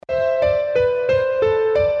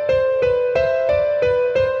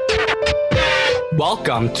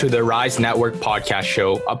Welcome to the Rise Network podcast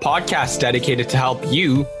show, a podcast dedicated to help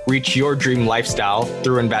you reach your dream lifestyle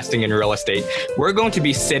through investing in real estate. We're going to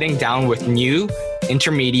be sitting down with new,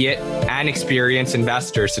 intermediate, and experienced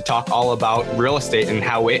investors to talk all about real estate and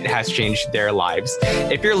how it has changed their lives.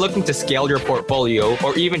 If you're looking to scale your portfolio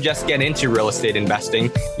or even just get into real estate investing,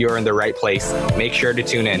 you're in the right place. Make sure to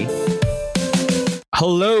tune in.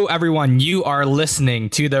 Hello, everyone. You are listening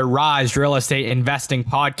to the Rise Real Estate Investing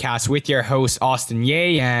Podcast with your host, Austin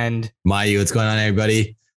Ye and Mayu. What's going on,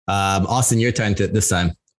 everybody? Austin, your turn this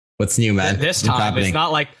time. What's new, man? This time, it's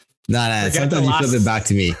not like... No. Sometimes you flip it back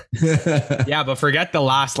to me. Yeah, but forget the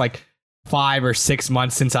last 5 or 6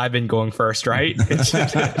 months since I've been going first, right? Is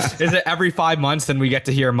it every 5 months then we get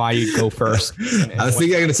to hear Mayu go first? I was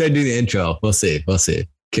thinking I'm going to start doing the intro. We'll see.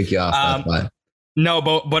 Kick you off. That's fine. No,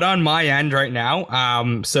 but on my end right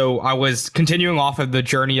now, so I was continuing off of the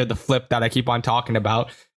journey of the flip that I keep on talking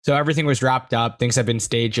about. So everything was wrapped up. Things have been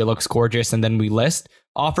staged. It looks gorgeous. And then we list.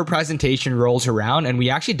 Offer presentation rolls around and we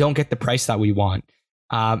actually don't get the price that we want.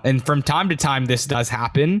 And from time to time, this does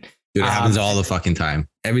happen. Dude, it happens all the fucking time.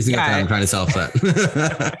 Every single time I'm trying to sell flat.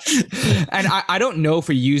 And I don't know if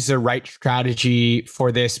we use the right strategy for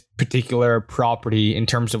this particular property in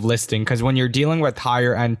terms of listing, because when you're dealing with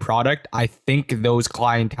higher end product, I think those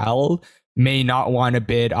clientele may not want to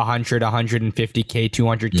bid 100, 150K,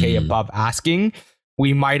 200K above asking.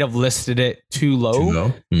 We might have listed it too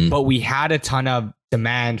low. But we had a ton of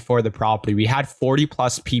demand for the property. We had 40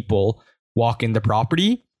 plus people walk in the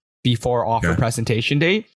property before offer presentation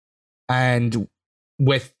date. And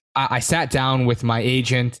I sat down with my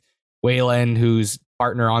agent, Waylon, who's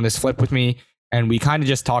partner on this flip with me, and we kind of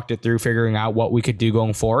just talked it through, figuring out what we could do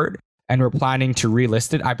going forward. And we're planning to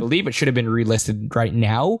relist it. I believe it should have been relisted right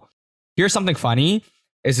now. Here's something funny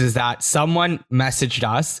is that someone messaged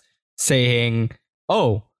us saying,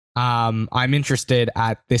 I'm interested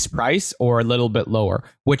at this price or a little bit lower,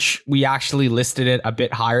 which we actually listed it a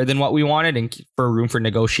bit higher than what we wanted and for room for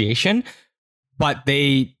negotiation. But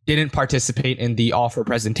they didn't participate in the offer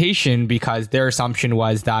presentation because their assumption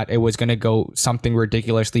was that it was going to go something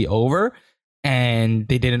ridiculously over and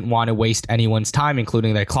they didn't want to waste anyone's time,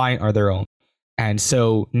 including their client or their own. And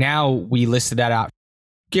so now we listed that out,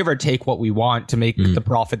 give or take what we want to make the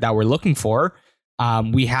profit that we're looking for.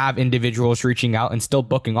 We have individuals reaching out and still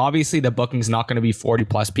booking. Obviously, the booking is not going to be 40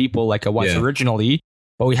 plus people like it was originally,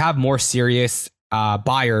 but we have more serious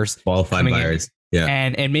buyers. Qualified buyers. Yeah.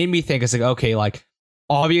 And it made me think,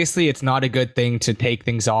 obviously it's not a good thing to take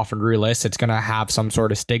things off and relist. It's going to have some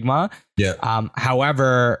sort of stigma. Yeah.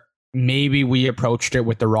 However, maybe we approached it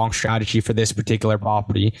with the wrong strategy for this particular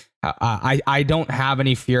property. I don't have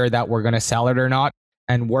any fear that we're going to sell it or not.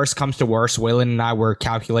 And worst comes to worst, Waylon and I were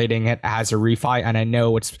calculating it as a refi. And I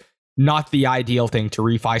know it's not the ideal thing to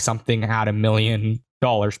refi something at $1 million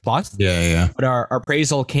plus. Yeah. But our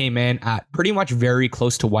appraisal came in at pretty much very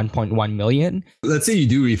close to 1.1 million. Let's say you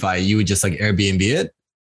do refi, you would just Airbnb it?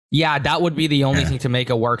 Yeah, that would be the only thing to make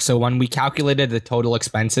it work. So when we calculated the total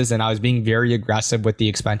expenses, and I was being very aggressive with the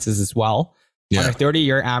expenses as well. On a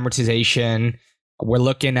 30-year amortization, we're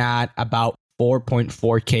looking at about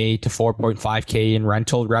 4.4K to 4.5K in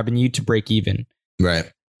rental revenue to break even.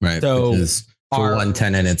 Right. So for one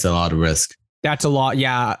tenant, it's a lot of risk. That's a lot.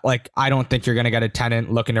 Yeah. I don't think you're going to get a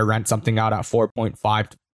tenant looking to rent something out at 4.5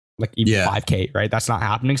 to even 5K, right? That's not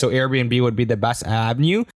happening. So Airbnb would be the best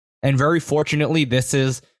avenue. And very fortunately, this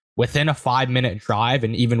is within a 5-minute drive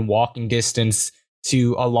and even walking distance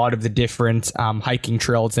to a lot of the different hiking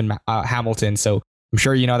trails in Hamilton. So I'm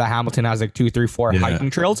sure you know that Hamilton has 2, 3, 4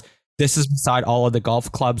 hiking trails. This is beside all of the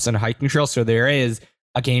golf clubs and hiking trails. So there is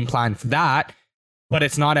a game plan for that. But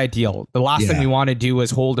it's not ideal. The last thing we want to do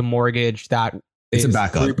is hold a mortgage that is a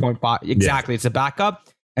backup. 3.5. Exactly. It's a backup.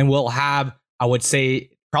 And we'll have, I would say,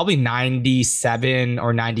 probably 97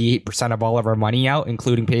 or 98% of all of our money out,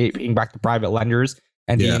 including paying back the private lenders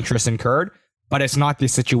and the interest incurred. But it's not the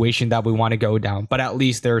situation that we want to go down. But at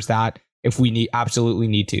least there's that if we absolutely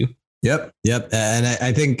need to. Yep. And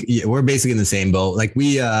I think we're basically in the same boat.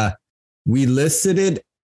 We listed it,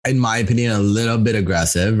 in my opinion, a little bit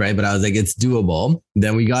aggressive, right? But I was it's doable.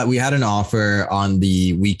 Then we had an offer on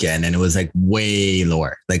the weekend and it was way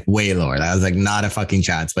lower. I was not a fucking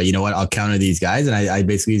chance, but you know what? I'll counter these guys. And I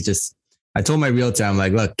basically I told my realtor, I'm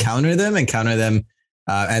look, counter them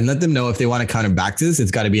and let them know if they want to counter back to this, it's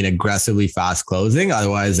got to be an aggressively fast closing.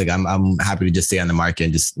 Otherwise, I'm happy to just stay on the market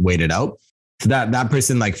and just wait it out. So that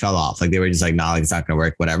person fell off. They were just no, it's not going to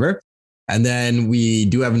work, whatever. And then we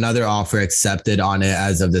do have another offer accepted on it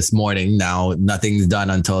as of this morning. Now, nothing's done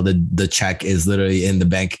until the check is literally in the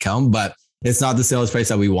bank account, but it's not the sales price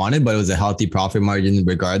that we wanted, but it was a healthy profit margin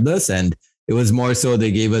regardless. And It was more so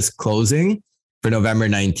they gave us closing for November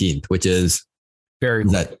 19th, which is very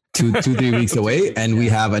is that 3 weeks away. And we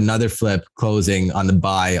have another flip closing on the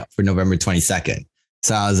buy for November 22nd.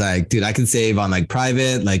 So I was like, dude, I can save on like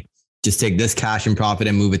private, like just take this cash and profit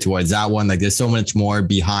and move it towards that one. Like there's so much more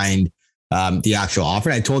behind the actual offer.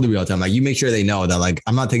 And I told the realtor, I'm like, you make sure they know that like,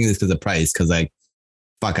 I'm not taking this because of price. Cause like,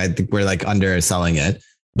 fuck, I think we're like underselling it.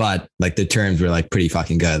 But like the terms were like pretty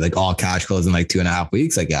fucking good. Like all cash close in like 2.5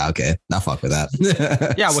 weeks. Like, yeah, okay. Not fuck with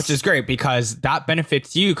that. Yeah, which is great because that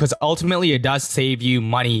benefits you because ultimately it does save you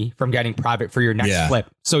money from getting private for your next flip.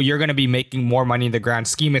 So you're going to be making more money in the grand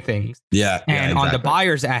scheme of things. Yeah. And on the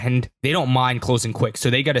buyer's end, they don't mind closing quick. So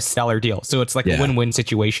they get a stellar deal. So it's like a win-win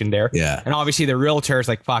situation there. Yeah. And obviously the realtor is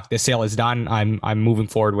like, fuck, this sale is done. I'm moving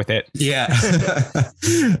forward with it. Yeah.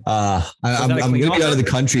 I'm going to be out of the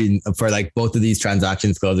country for like both of these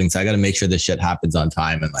transactions closing. So I got to make sure this shit happens on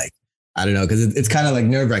time. And like, I don't know, because it's kind of like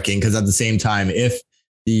nerve wracking because at the same time, if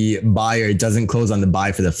the buyer doesn't close on the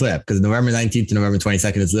buy for the flip, because November 19th to November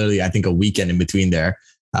 22nd is literally, I think, a weekend in between there.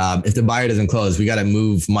 If the buyer doesn't close, we got to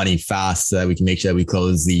move money fast so that we can make sure that we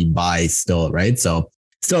close the buy still, right? So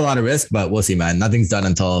still a lot of risk, but we'll see, man. Nothing's done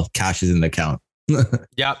until cash is in the account.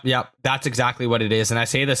 Yep. That's exactly what it is. And I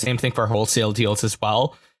say the same thing for wholesale deals as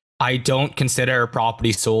well. I don't consider a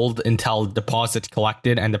property sold until deposit's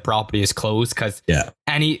collected and the property is closed because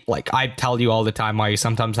I tell you all the time why you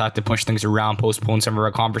sometimes have to push things around, postpone some of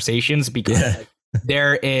our conversations because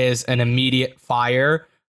there is an immediate fire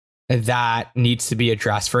that needs to be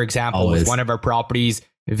addressed. For example, with one of our properties,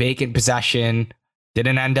 vacant possession,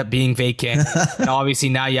 didn't end up being vacant. And obviously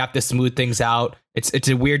now you have to smooth things out. It's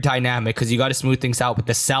a weird dynamic because you got to smooth things out with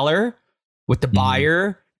the seller, with the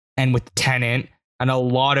buyer, and with the tenant. And a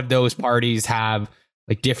lot of those parties have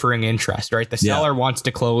like differing interest, right? The seller wants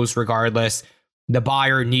to close regardless. The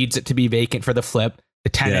buyer needs it to be vacant for the flip.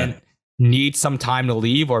 The tenant needs some time to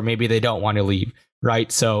leave, or maybe they don't want to leave,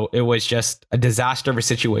 right? So it was just a disaster of a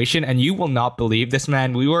situation. And you will not believe this,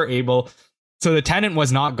 man. We were able... So the tenant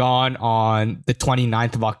was not gone on the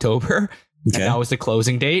 29th of October. And that was the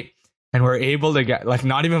closing date. And we're able to get, like,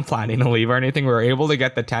 not even planning to leave or anything. We're able to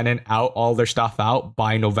get the tenant out, all their stuff out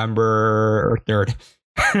by November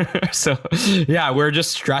 3rd. So, yeah, we're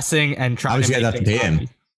just stressing and trying to have to pay him. Did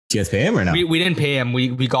you guys pay him or no? We didn't pay him.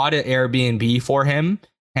 We got an Airbnb for him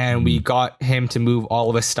and we got him to move all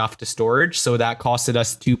of his stuff to storage. So that costed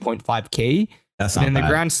us $2.5K. That's not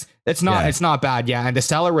bad. It's not bad. Yeah. And the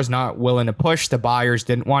seller was not willing to push. The buyers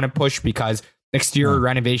didn't want to push because exterior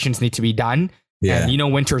renovations need to be done. Yeah.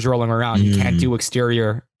 And winter's rolling around. You can't do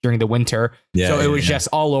exterior during the winter. So it was just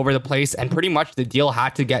all over the place. And pretty much the deal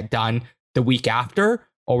had to get done the week after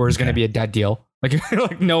or it was going to be a dead deal. Like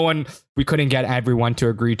we couldn't get everyone to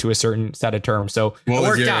agree to a certain set of terms. So it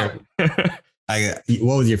worked out.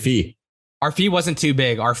 What was your fee? Our fee wasn't too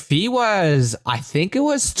big. Our fee was, I think it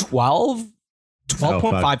was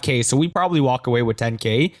 12.5K. So we probably walk away with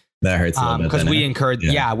 10K. That hurts a little bit. Because we incurred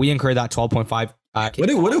that 12.5.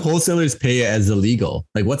 What do wholesalers pay as a legal?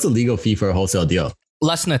 Like, what's the legal fee for a wholesale deal?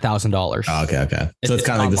 Less than $1,000. Oh, okay. So it's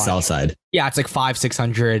kind of like the sell side. Yeah, it's like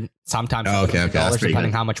 $500-600, sometimes $600,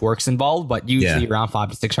 depending how much work's involved. But usually around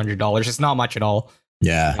 $500 to $600. It's not much at all.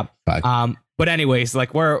 Yeah. But anyways, like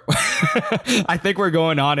I think we're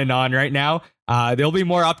going on and on right now. There'll be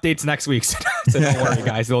more updates next week, so don't worry,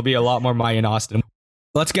 guys. There'll be a lot more Maya and Austin.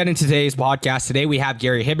 Let's get into today's podcast. Today we have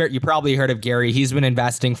Gary Hibbert. You probably heard of Gary. He's been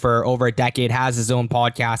investing for over a decade, has his own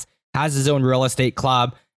podcast, has his own real estate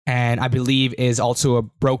club, and I believe is also a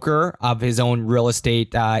broker of his own real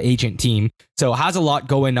estate agent team. So has a lot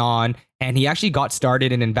going on. And he actually got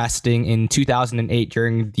started in investing in 2008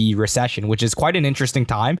 during the recession, which is quite an interesting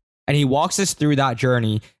time. And he walks us through that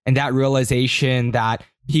journey and that realization that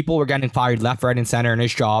people were getting fired left, right, and center in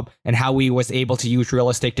his job, and how he was able to use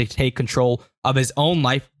real estate to take control of his own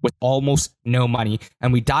life with almost no money.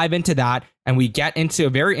 And we dive into that and we get into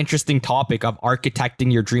a very interesting topic of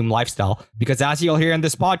architecting your dream lifestyle. Because as you'll hear in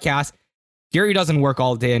this podcast, Gary doesn't work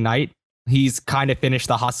all day and night. He's kind of finished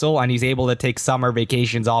the hustle and he's able to take summer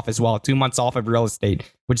vacations off as well. 2 months off of real estate,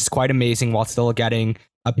 which is quite amazing while still getting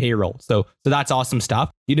a payroll. So that's awesome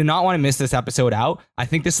stuff. You do not want to miss this episode out. I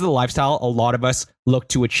think this is the lifestyle a lot of us look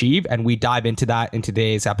to achieve, and we dive into that in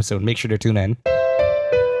today's episode. Make sure to tune in.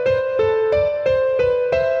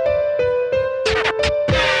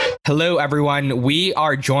 Hello, everyone. We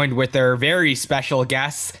are joined with our very special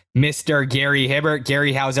guest, Mr. Gary Hibbert.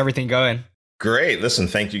 Gary, how's everything going? Great. Listen,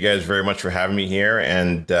 thank you guys very much for having me here.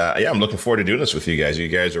 And I'm looking forward to doing this with you guys. You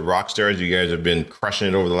guys are rock stars. You guys have been crushing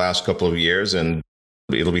it over the last couple of years, and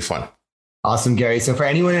it'll be fun. Awesome, Gary. So for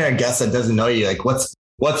anyone in our guests that doesn't know you, like what's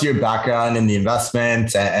what's your background in the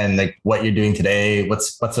investment and like what you're doing today?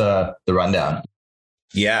 What's the rundown?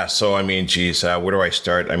 Yeah. So, I mean, geez, where do I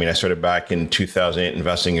start? I mean, I started back in 2008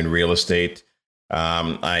 investing in real estate.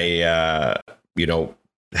 I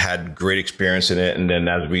had great experience in it. And then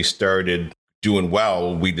as we started doing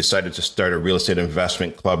well, we decided to start a real estate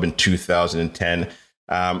investment club in 2010.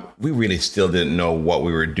 We really still didn't know what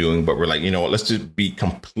we were doing, but we're like, you know what, let's just be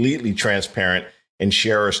completely transparent and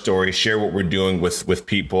share our story, share what we're doing with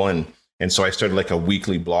people. And so I started like a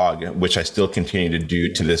weekly blog, which I still continue to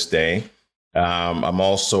do to this day. I'm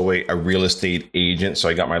also a real estate agent. So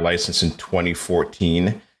I got my license in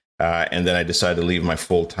 2014. And then I decided to leave my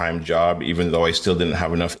full-time job, even though I still didn't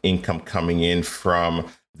have enough income coming in from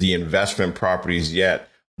the investment properties yet.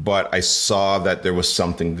 But I saw that there was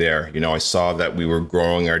something there. You know, I saw that we were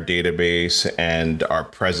growing our database and our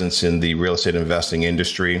presence in the real estate investing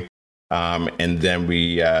industry. And then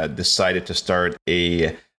we decided to start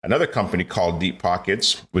another company called Deep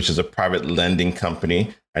Pockets, which is a private lending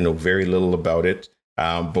company. I know very little about it.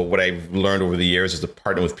 But what I've learned over the years is to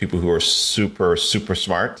partner with people who are super, super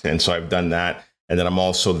smart. And so I've done that. And then I'm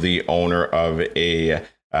also the owner of a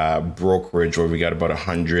brokerage where we got about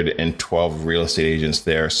 112 real estate agents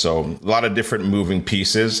there. So a lot of different moving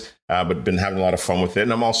pieces, but been having a lot of fun with it.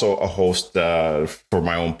 And I'm also a host for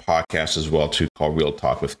my own podcast as well, too, called Real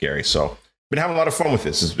Talk with Gary. So been having a lot of fun with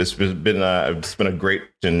this. It's been a great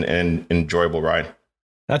and enjoyable ride.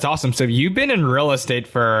 That's awesome. So you've been in real estate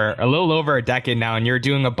for a little over a decade now, and you're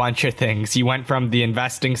doing a bunch of things. You went from the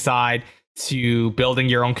investing side to building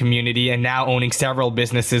your own community and now owning several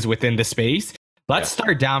businesses within the space. Let's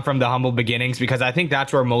start down from the humble beginnings, because I think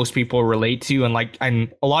that's where most people relate to,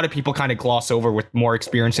 and a lot of people kind of gloss over with more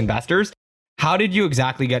experienced investors. How did you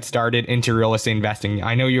exactly get started into real estate investing?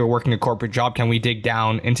 I know you were working a corporate job. Can we dig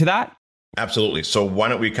down into that? Absolutely. So why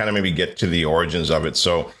don't we kind of maybe get to the origins of it?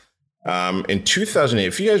 So in 2008,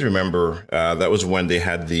 if you guys remember, that was when they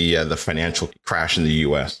had the financial crash in the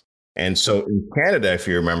US. And so in Canada, if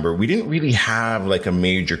you remember, we didn't really have like a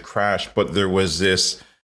major crash, but there was this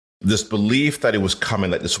belief that it was coming,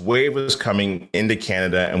 that this wave was coming into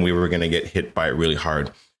Canada and we were going to get hit by it really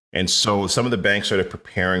hard. And so some of the banks started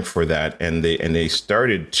preparing for that, and they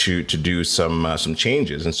started to do some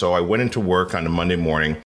changes. And so I went into work on a Monday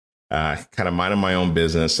morning, kind of minding my own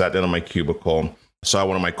business, sat down in my cubicle, saw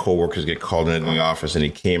one of my coworkers get called into the office, and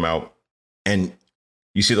he came out, and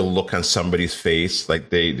you see the look on somebody's face,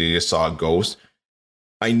 like they just saw a ghost.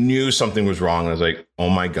 I knew something was wrong. I was like, oh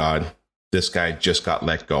my God, this guy just got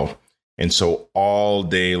let go. And so all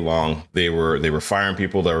day long, they were firing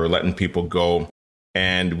people, they were letting people go.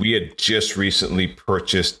 And we had just recently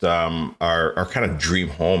purchased our kind of dream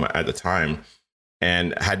home at the time,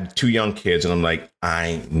 and had 2 young kids. And I'm like,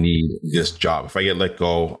 I need this job. If I get let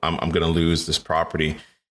go, I'm going to lose this property.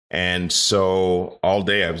 And so all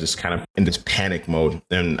day I was just kind of in this panic mode.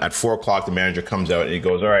 And at 4 o'clock, the manager comes out and he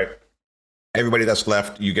goes, all right, everybody that's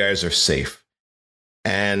left, you guys are safe.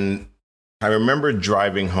 And I remember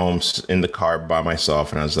driving home in the car by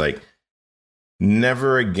myself, and I was like,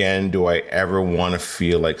 never again do I ever want to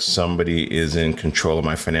feel like somebody is in control of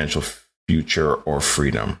my financial future or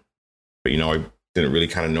freedom. But, I didn't really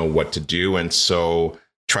kind of know what to do. And so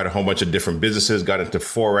tried a whole bunch of different businesses, got into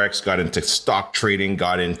Forex, got into stock trading,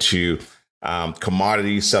 got into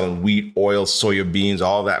commodities, selling wheat, oil, soya beans,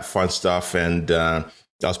 all that fun stuff. And I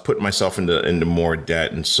was putting myself into more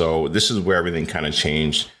debt. And so this is where everything kind of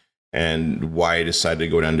changed. And why I decided to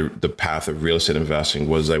go down the path of real estate investing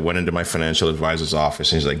was I went into my financial advisor's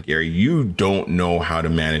office, and he's like, Gary, you don't know how to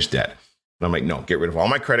manage debt. And I'm like, no, get rid of all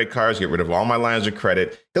my credit cards, get rid of all my lines of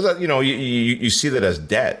credit. Because, you see that as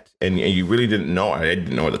debt, and you really didn't know. I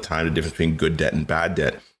didn't know at the time the difference between good debt and bad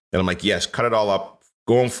debt. And I'm like, yes, cut it all up.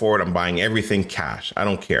 Going forward, I'm buying everything cash. I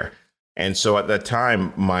don't care. And so at that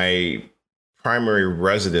time, my primary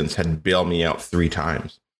residence had bailed me out 3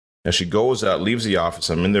 times. Now she goes out, leaves the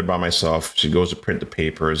office. I'm in there by myself. She goes to print the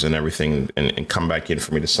papers and everything and come back in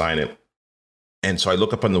for me to sign it. And so I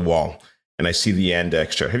look up on the wall and I see the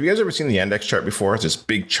index chart. Have you guys ever seen the index chart before? It's this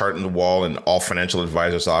big chart on the wall in all financial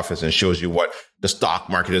advisors' office, and it shows you what the stock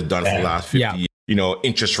market has done for the last 50 years.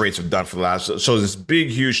 Interest rates have done for the last. So this big,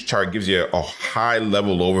 huge chart gives you a high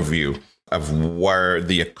level overview of where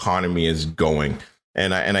the economy is going.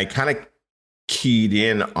 And I kind of keyed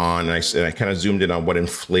in on, and I kind of zoomed in on what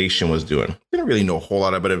inflation was doing. Didn't really know a whole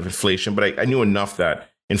lot about inflation, but I knew enough that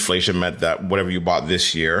inflation meant that whatever you bought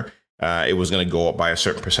this year, it was going to go up by a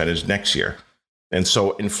certain percentage next year. And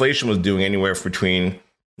so inflation was doing anywhere between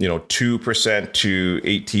 2% to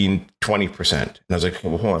 18, 20%. And I was like,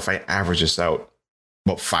 well, hold on, if I average this out,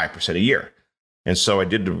 about 5% a year. And so I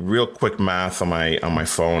did the real quick math on my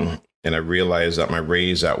phone, and I realized that my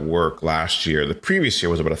raise at work last year, the previous year,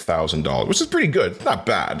 was about $1,000, which is pretty good. It's not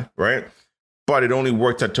bad, right? But it only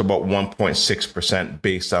worked out to about 1.6%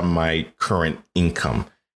 based on my current income.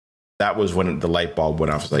 That was when the light bulb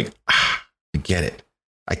went off. I was like, I get it.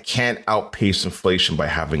 I can't outpace inflation by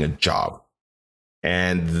having a job.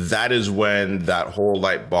 And that is when that whole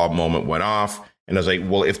light bulb moment went off. And I was like,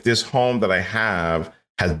 well, if this home that I have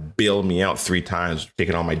has bailed me out 3 times,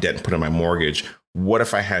 taken all my debt and put in my mortgage, what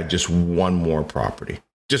if I had just one more property?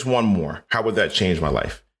 Just one more. How would that change my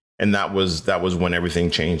life? And that was when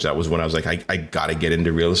everything changed. That was when I was like, I got to get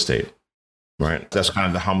into real estate, right? That's kind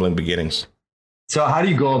of the humbling beginnings. So how do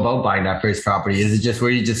you go about buying that first property? Is it just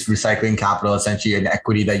where you're just recycling capital, essentially an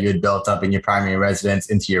equity that you had built up in your primary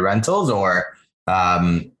residence into your rentals, or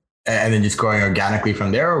and then just growing organically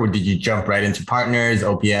from there? Or did you jump right into partners,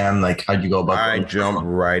 OPM? Like, how'd you go about I jumped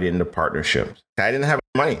right into partnerships. I didn't have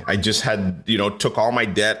money. I just had, took all my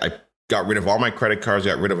debt. I got rid of all my credit cards,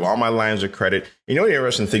 got rid of all my lines of credit. The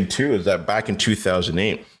interesting thing too is that back in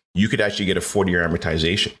 2008, you could actually get a 40-year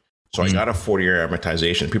amortization. So I got a 40-year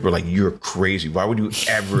amortization. People are like, you're crazy. Why would you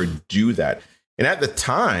ever do that? And at the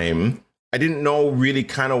time, I didn't know really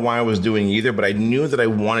kind of why I was doing either, but I knew that I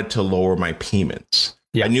wanted to lower my payments.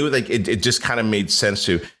 Yeah. I knew like it just kind of made sense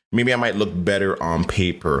to, maybe I might look better on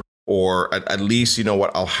paper, or at least,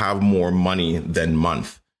 I'll have more money than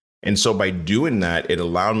month. And so by doing that, it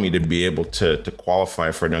allowed me to be able to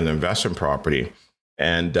qualify for another investment property.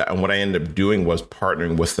 And what I ended up doing was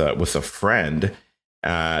partnering with a friend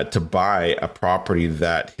to buy a property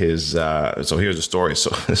that his, so here's the story. So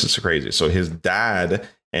this is crazy. So his dad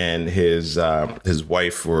and his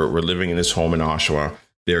wife were living in his home in Oshawa.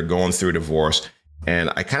 They're going through a divorce.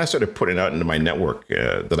 And I kind of started putting out into my network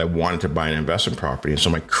that I wanted to buy an investment property. And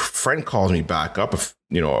so my friend calls me back up,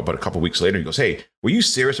 about a couple of weeks later. He goes, "Hey, were you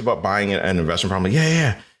serious about buying an investment property?" I'm like,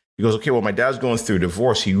 yeah. He goes, "Okay, well, my dad's going through a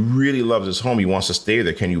divorce. He really loves his home. He wants to stay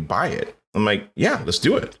there. Can you buy it?" I'm like, "Yeah, let's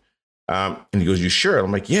do it." And he goes, "You sure?"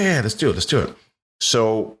 I'm like, yeah, let's do it.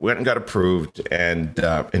 So we went and got approved. And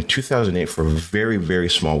in 2008, for a very, very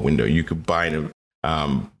small window, you could buy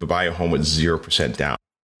a home with 0% down.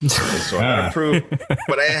 And so I got approved,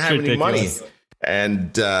 but I didn't have any money.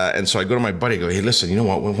 And so I go to my buddy, I go, "Hey, listen, you know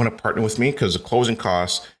what? Want to partner with me? Because the closing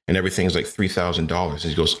costs and everything is like $3,000. And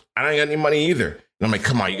he goes, "I don't got any money either." And I'm like,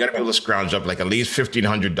 "Come on, you got to be able to scrounge up like at least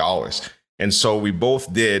 $1,500. And so we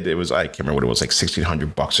both did. It was, I can't remember what it was, like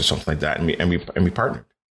 $1,600 or something like that. And we partnered.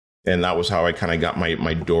 And that was how I kind of got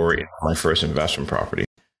my door in my first investment property.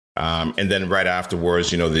 And then right afterwards,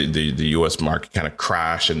 the U.S. market kind of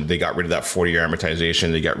crashed, and they got rid of that 40-year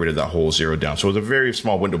amortization. They got rid of that whole zero down. So it was a very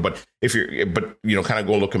small window. But kind of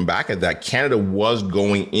looking back at that, Canada was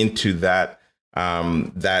going into that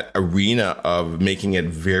arena of making it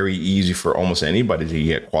very easy for almost anybody to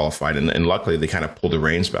get qualified. And luckily, they kind of pulled the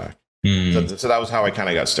reins back. So that was how I kind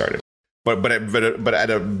of got started. But at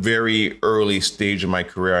a very early stage of my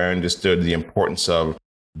career, I understood the importance of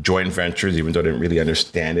joint ventures, even though I didn't really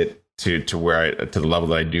understand it to the level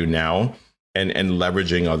that I do now, and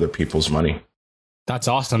leveraging other people's money. That's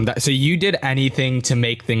awesome. So you did anything to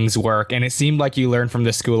make things work, and it seemed like you learned from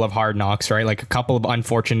the school of hard knocks, right? Like a couple of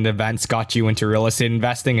unfortunate events got you into real estate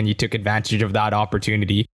investing, and you took advantage of that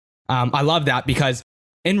opportunity. I love that, because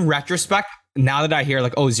in retrospect, now that I hear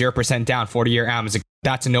like, 0% down, 40-year AM,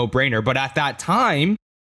 that's a no-brainer. But at that time,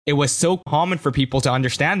 it was so common for people to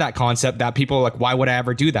understand that concept that people were like, why would I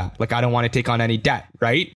ever do that? Like, I don't want to take on any debt,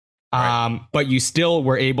 right? But you still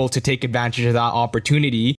were able to take advantage of that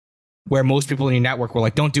opportunity, where most people in your network were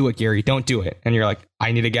like, "Don't do it, Gary, don't do it." And you're like,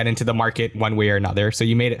 "I need to get into the market one way or another." So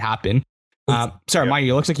you made it happen. Sorry, Mike,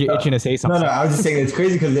 it looks like you're itching to say something. No, I was just saying it's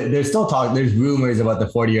crazy because there's still there's rumors about the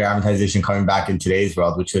 40-year amortization coming back in today's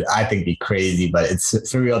world, which would, I think, be crazy, but it's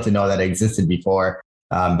surreal to know that it existed before,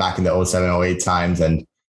 back in the 07, 08 times. And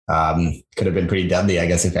could have been pretty deadly, I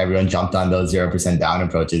guess, if everyone jumped on those 0% down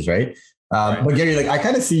approaches, right? But Gary, like, I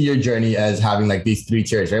kind of see your journey as having like these 3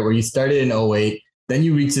 tiers, right? Where you started in 08, then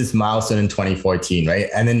you reached this milestone in 2014, right?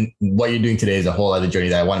 And then what you're doing today is a whole other journey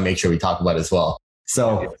that I want to make sure we talk about as well.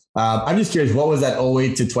 So I'm just curious, what was that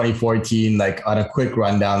 08 to 2014, like, on a quick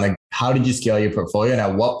rundown? Like, how did you scale your portfolio? And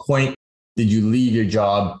at what point did you leave your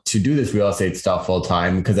job to do this real estate stuff full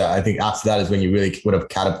time? Because I think after that is when you really would have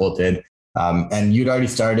catapulted. And you'd already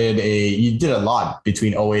started you did a lot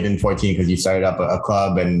between 08 and 14, because you started up a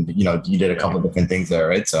club, and, you did a couple of different things there,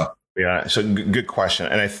 right? So. Yeah, so good question.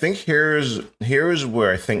 And I think here's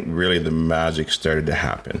where I think really the magic started to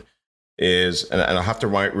happen is, and I'll have to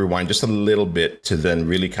rewind just a little bit to then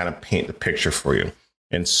really kind of paint the picture for you.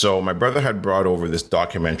 And so my brother had brought over this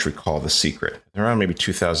documentary called The Secret around maybe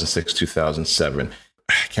 2006, 2007.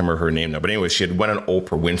 I can't remember her name now, but anyway, she had went on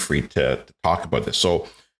Oprah Winfrey to talk about this. So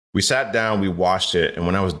we sat down, we watched it. And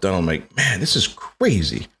when I was done, I'm like, man, this is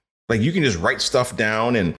crazy. Like you can just write stuff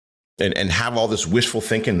down and have all this wishful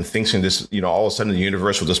thinking and thinking this, all of a sudden the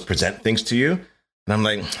universe will just present things to you. And I'm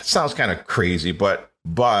like, it sounds kind of crazy, but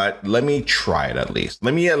let me try it at least.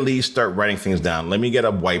 Let me at least start writing things down. Let me get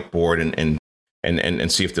a whiteboard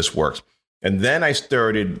and see if this works. And then I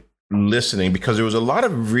started listening because there was a lot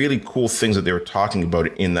of really cool things that they were talking about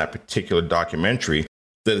in that particular documentary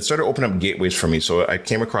that it started opening up gateways for me. So I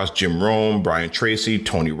came across Jim Rohn, Brian Tracy,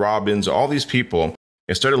 Tony Robbins, all these people,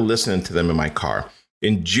 and started listening to them in my car.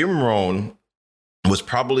 And Jim Rohn was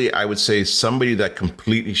probably, I would say, somebody that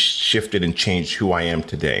completely shifted and changed who I am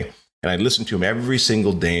today. And I listened to him every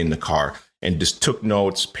single day in the car and just took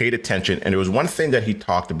notes, paid attention. And there was one thing that he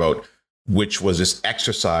talked about, which was this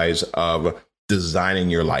exercise of designing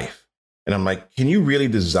your life. And I'm like, can you really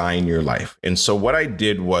design your life? And so what I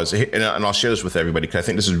did was, and I'll share this with everybody because I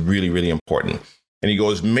think this is really, really important. And he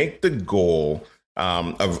goes, make the goal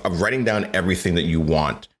of writing down everything that you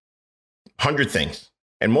want, 100 things.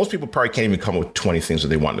 And most people probably can't even come up with 20 things that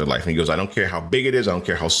they want in their life. And he goes, I don't care how big it is. I don't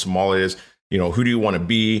care how small it is. Who do you want to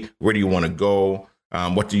be? Where do you want to go?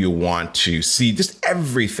 What do you want to see? Just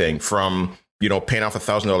everything from, paying off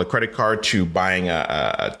 $1,000 credit card to buying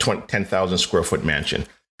a 10,000 square foot mansion.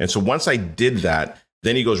 And so once I did that,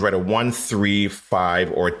 then he goes, write a 1, 3,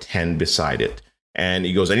 5, or 10 beside it. And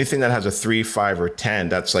he goes, anything that has a 3, 5, or 10,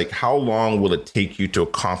 that's like, how long will it take you to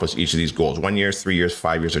accomplish each of these goals? 1 year, 3 years,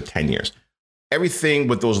 5 years, or 10 years? Everything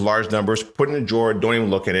with those large numbers, put in a drawer, don't even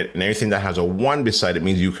look at it. And everything that has a 1 beside it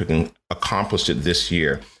means you can accomplish it this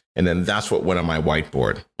year. And then that's what went on my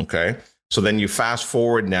whiteboard. Okay. So then you fast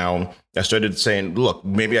forward now, I started saying, look,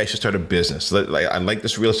 maybe I should start a business. I like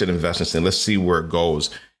this real estate investment thing. Let's see where it goes.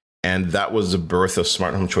 And that was the birth of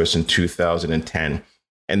Smart Home Choice in 2010.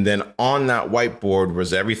 And then on that whiteboard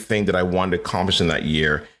was everything that I wanted to accomplish in that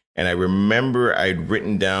year. And I remember I'd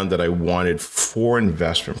written down that I wanted 4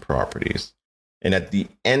 investment properties. And at the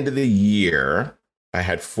end of the year, I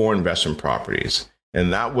had 4 investment properties.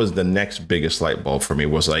 And that was the next biggest light bulb for me,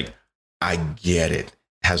 was like, I get it.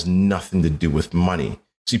 It has nothing to do with money.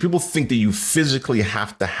 See, people think that you physically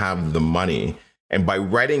have to have the money. And by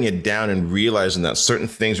writing it down and realizing that certain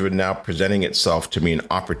things were now presenting itself to me in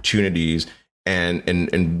opportunities,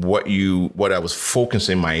 and what I was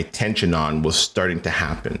focusing my attention on was starting to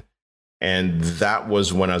happen. And that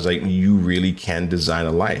was when I was like, you really can design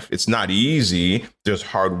a life. It's not easy. There's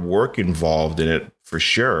hard work involved in it for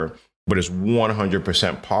sure, but it's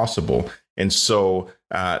 100% possible. And so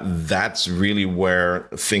that's really where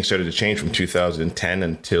things started to change from 2010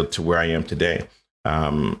 until to where I am today.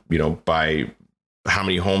 By how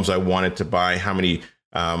many homes I wanted to buy, how many,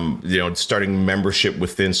 starting membership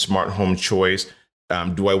within Smart Home Choice.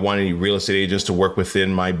 Do I want any real estate agents to work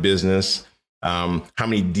within my business? How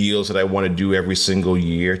many deals that I want to do every single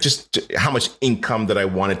year? Just how much income that I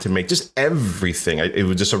wanted to make? Just everything. It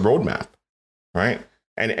was just a roadmap, right?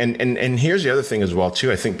 And here's the other thing as well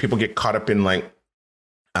too. I think people get caught up in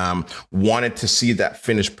wanted to see that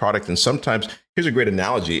finished product. And sometimes, here's a great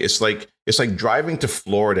analogy. It's like driving to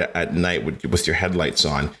Florida at night with your headlights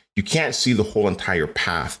on. You can't see the whole entire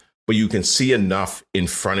path, but you can see enough in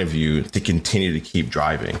front of you to continue to keep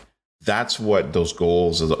driving. That's what those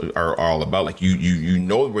goals are all about. Like you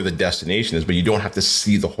know where the destination is, but you don't have to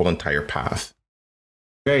see the whole entire path.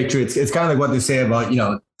 Very true. It's kind of like what they say about,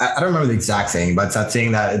 I don't remember the exact saying, but it's that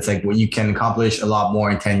saying that it's like, well, you can accomplish a lot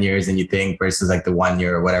more in 10 years than you think versus like the 1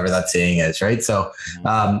 year or whatever that saying is, right? So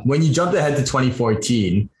when you jumped ahead to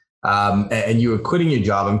 2014 and you were quitting your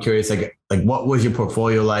job, I'm curious, like what was your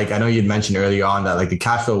portfolio like? I know you'd mentioned earlier on that like the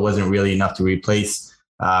cash flow wasn't really enough to replace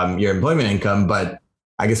your employment income, but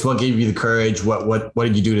I guess what gave you the courage? What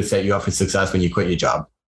did you do to set you up for success when you quit your job?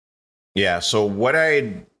 Yeah. So what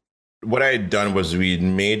I had done was we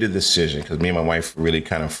made a decision, because me and my wife really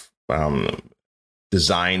kind of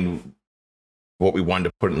designed what we wanted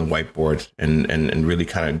to put in the whiteboard and really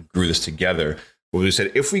kind of grew this together. Where we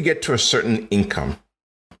said, if we get to a certain income,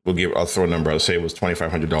 I'll throw a number. I'll say it was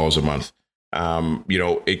 $2,500 a month.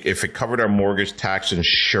 If it covered our mortgage, tax,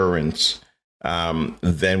 insurance,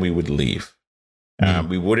 then we would leave.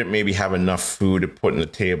 We wouldn't maybe have enough food to put on the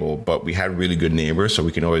table, but we had really good neighbors, so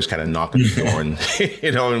we can always kind of knock on the door and,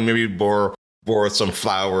 and maybe borrow some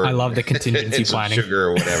flour. I love the contingency and planning, some sugar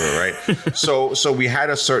or whatever, right? So we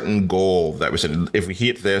had a certain goal that we said, if we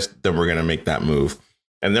hit this, then we're going to make that move.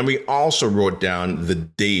 And then we also wrote down the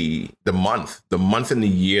day, the month and the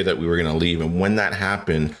year that we were going to leave. And when that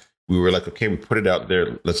happened, we were like, okay, we put it out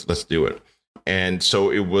there. Let's do it. And so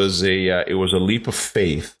it was a leap of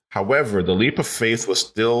faith. However, the leap of faith was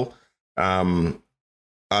still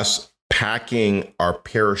us packing our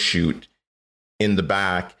parachute in the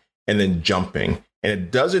back and then jumping. And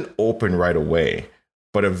it doesn't open right away,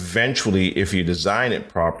 but eventually, if you design it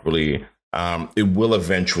properly, it will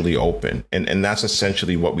eventually open. And that's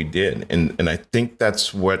essentially what we did. And I think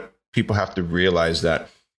that's what people have to realize, that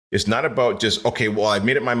it's not about just, okay, well, I've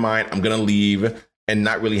made up my mind, I'm going to leave, and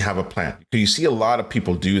not really have a plan. Because you see a lot of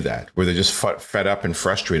people do that, where they're just fed up and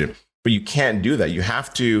frustrated. But you can't do that. You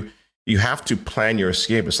have to plan your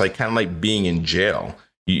escape. It's like kind of like being in jail.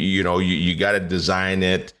 You got to design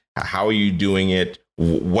it. How are you doing it?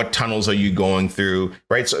 What tunnels are you going through?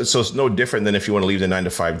 Right. So it's no different than if you want to leave the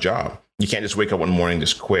 9-to-5 job. You can't just wake up one morning and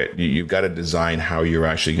just quit. You've got to design how you're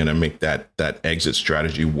actually going to make that exit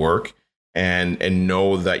strategy work, and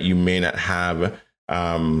know that you may not have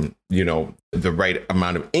the right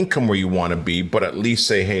amount of income where you want to be, but at least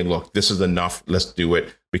say, hey, look, this is enough. Let's do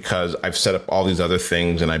it, because I've set up all these other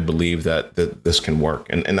things and I believe that this can work.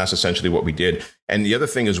 And that's essentially what we did. And the other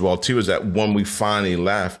thing as well, too, is that when we finally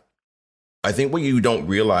left, I think what you don't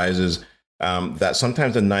realize is that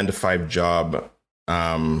sometimes a 9-to-5 job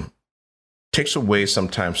takes away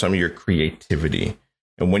sometimes some of your creativity.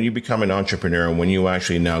 And when you become an entrepreneur, and when you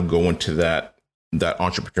actually now go into that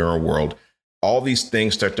entrepreneurial world, all these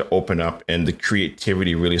things start to open up and the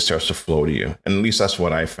creativity really starts to flow to you. And at least that's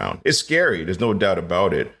what I found. It's scary. There's no doubt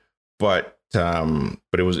about it. But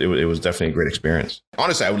it was definitely a great experience.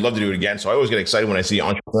 Honestly, I would love to do it again. So I always get excited when I see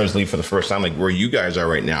entrepreneurs leave for the first time, like where you guys are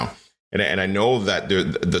right now. And I know that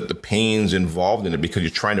the pains involved in it, because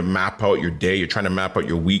you're trying to map out your day, you're trying to map out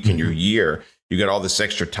your week and your year. You got all this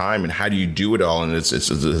extra time, and how do you do it all? And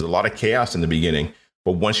there's a lot of chaos in the beginning.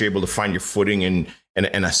 But once you're able to find your footing in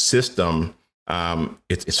a system,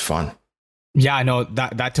 it's fun. Yeah, I know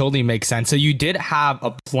that totally makes sense. So you did have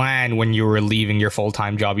a plan when you were leaving your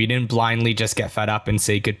full-time job. You didn't blindly just get fed up and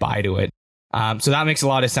say goodbye to it. So that makes a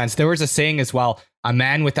lot of sense. There was a saying as well, a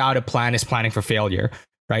man without a plan is planning for failure,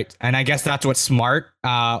 right? And I guess that's what SMART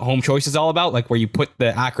Home Choice is all about, like where you put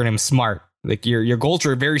the acronym SMART. Like your goals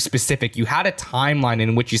are very specific. You had a timeline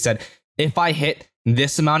in which you said, if I hit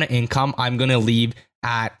this amount of income, I'm going to leave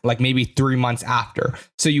at like maybe 3 months after.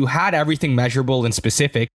 So you had everything measurable and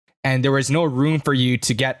specific, and there was no room for you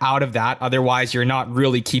to get out of that. Otherwise, you're not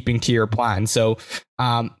really keeping to your plan. So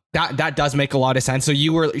that does make a lot of sense. So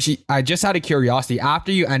I just out of curiosity,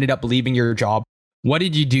 after you ended up leaving your job, what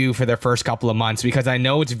did you do for the first couple of months? Because I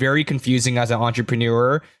know it's very confusing as an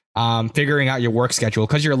entrepreneur, figuring out your work schedule,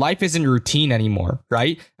 because your life isn't routine anymore,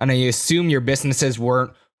 right? And I assume your businesses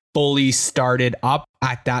weren't fully started up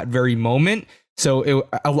at that very moment. So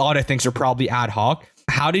a lot of things are probably ad hoc.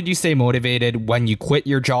 How did you stay motivated when you quit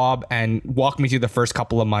your job? And walk me through the first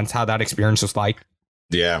couple of months, how that experience was like.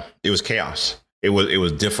 Yeah, it was chaos. It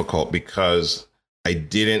was difficult because I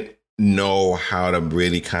didn't know how to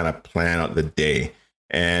really kind of plan out the day.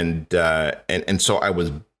 And so I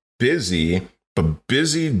was busy, but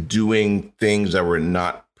busy doing things that were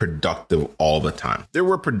not productive all the time. There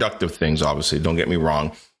were productive things, obviously, don't get me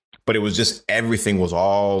wrong, but it was just everything was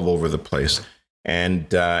all over the place.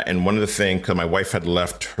 And one of the things, because my wife had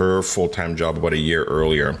left her full-time job about a year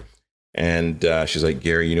earlier, and she's like,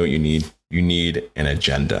 Gary, you know what you need? You need an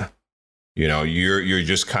agenda. You're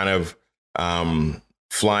just kind of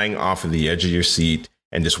flying off of the edge of your seat,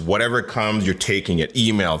 and just whatever comes, you're taking it.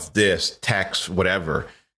 Emails, this, text, whatever.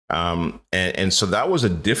 And so that was a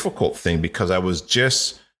difficult thing, because I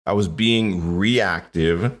was being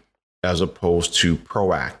reactive as opposed to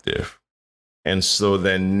proactive. And so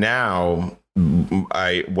then now when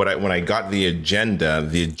I got the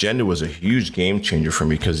agenda was a huge game changer for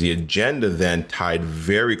me, because the agenda then tied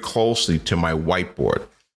very closely to my whiteboard.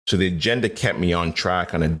 So the agenda kept me on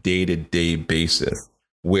track on a day-to-day basis,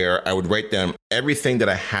 where I would write down everything that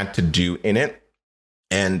I had to do in it.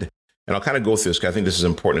 And I'll kind of go through this, because I think this is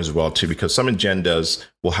important as well, too, because some agendas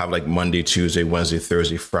will have like Monday, Tuesday, Wednesday,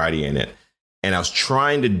 Thursday, Friday in it. And I was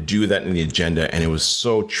trying to do that in the agenda, and it was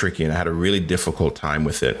so tricky, and I had a really difficult time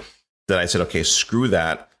with it, that I said, okay, screw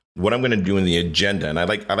that. What I'm going to do in the agenda, and I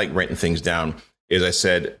like writing things down, is I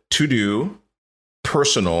said to do,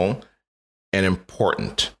 personal, and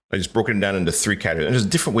important. I just broke it down into 3 categories. And there's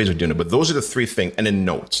different ways of doing it, but those are the 3 things. And then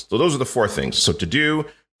notes. So those are the 4 things. So to do,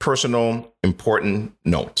 personal, important,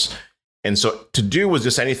 notes. And so to do was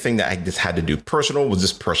just anything that I just had to do. Personal was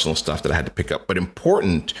just personal stuff that I had to pick up. But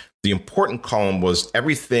important, the important column was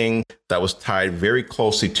everything that was tied very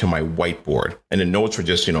closely to my whiteboard. And the notes were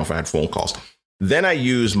just, if I had phone calls. Then I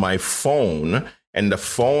used my phone And the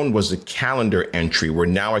phone was a calendar entry where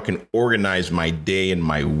now I can organize my day and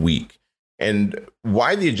my week. And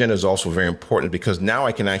why the agenda is also very important, because now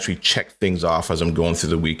I can actually check things off as I'm going through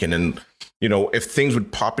the week. And then, if things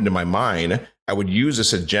would pop into my mind, I would use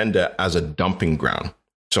this agenda as a dumping ground.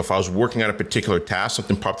 So if I was working on a particular task,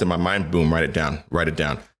 something popped in my mind, boom, write it down.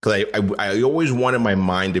 Because I always wanted my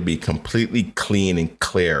mind to be completely clean and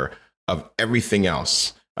clear of everything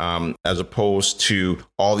else, as opposed to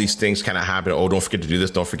all these things kind of happen. Oh, don't forget to do this.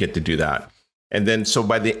 Don't forget to do that. And then, so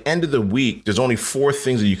by the end of the week, there's only 4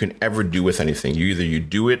 things that you can ever do with anything. You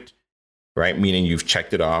do it, right? Meaning you've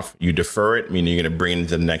checked it off. You defer it, meaning you're going to bring it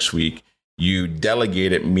into the next week. You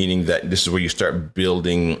delegate it, meaning that this is where you start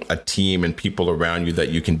building a team and people around you that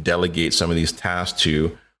you can delegate some of these tasks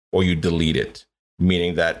to, or you delete it,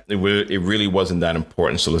 meaning that it really wasn't that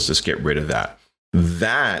important. So let's just get rid of that.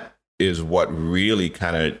 That is what really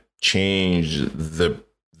kind of changed the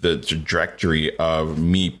trajectory of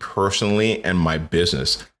me personally and my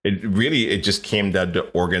business. It just came down to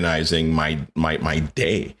organizing my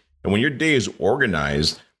day. And when your day is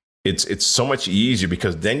organized, it's so much easier,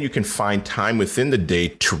 because then you can find time within the day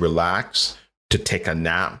to relax, to take a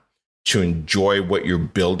nap, to enjoy what you're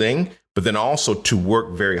building, but then also to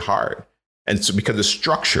work very hard. And so because it's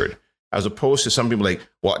structured, as opposed to some people like,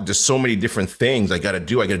 well, there's so many different things I got to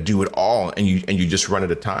do it all. And you just run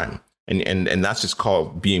out of time. And that's just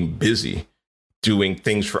called being busy, doing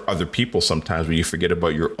things for other people sometimes, when you forget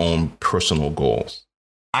about your own personal goals.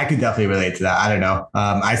 I could definitely relate to that. I don't know.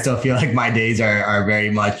 I still feel like my days are very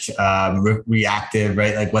much reactive,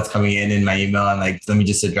 right? Like what's coming in my email, and like, let me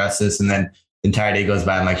just address this. And then the entire day goes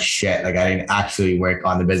by. I'm like, shit, like I didn't actually work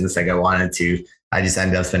on the business like I wanted to. I just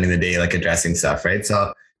ended up spending the day like addressing stuff, right?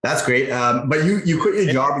 So that's great. But you quit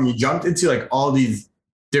your job and you jumped into like all these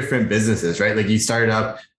different businesses, right? Like you started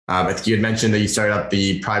up, I think you had mentioned that you started up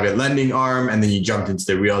the private lending arm, and then you jumped into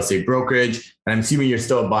the real estate brokerage. And I'm assuming you're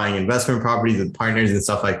still buying investment properties with partners and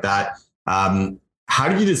stuff like that. How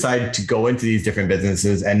did you decide to go into these different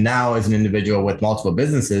businesses? And now as an individual with multiple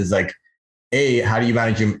businesses, like, how do you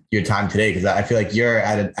manage your time today? Because I feel like you're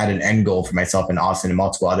at an end goal for myself and Austin and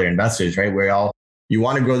multiple other investors, right? Where you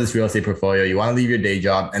want to grow this real estate portfolio, you want to leave your day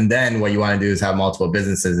job, and then what you want to do is have multiple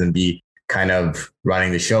businesses and be kind of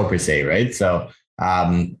running the show per se, right? So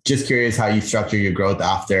just curious how you structure your growth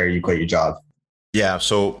after you quit your job. Yeah.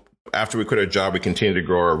 So after we quit our job, we continued to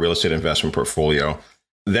grow our real estate investment portfolio.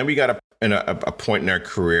 Then we got a point in our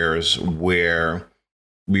careers where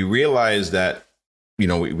we realized that,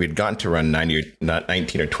 we'd gotten to run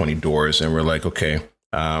 19 or 20 doors, and we're like, okay,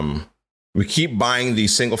 we keep buying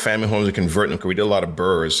these single family homes and converting them, because we did a lot of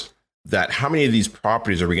BRRRRs, that how many of these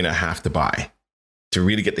properties are we going to have to buy to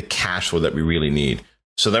really get the cash flow that we really need?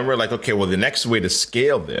 So then we're like, okay, well, the next way to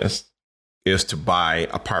scale this is to buy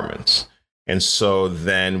apartments. And so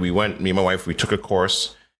then me and my wife, we took a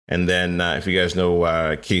course. And then if you guys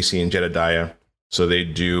know Casey and Jedediah, so they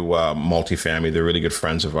do multifamily. They're really good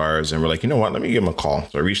friends of ours. And we're like, you know what, let me give him a call.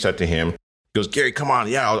 So I reached out to him. He goes, Gary, come on.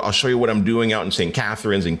 Yeah, I'll show you what I'm doing out in St.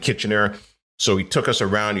 Catharines and Kitchener. So he took us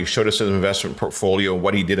around. He showed us his investment portfolio,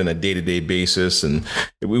 what he did on a day-to-day basis. And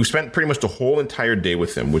we spent pretty much the whole entire day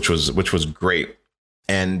with him, which was great.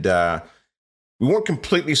 And we weren't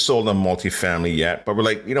completely sold on multifamily yet, but we're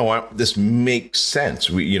like, you know what, this makes sense.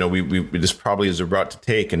 We this probably is a route to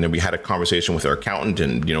take. And then we had a conversation with our accountant,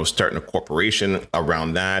 and starting a corporation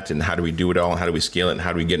around that, and how do we do it all, and how do we scale it, and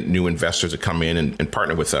how do we get new investors to come in and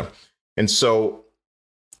partner with them. And so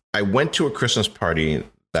I went to a Christmas party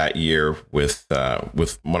that year with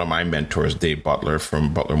one of my mentors, Dave Butler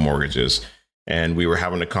from Butler Mortgages, and we were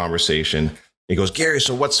having a conversation. He goes, Gary,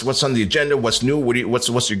 so what's on the agenda? What's new?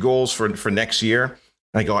 What's your goals for next year?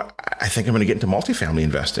 And I go, I think I'm going to get into multifamily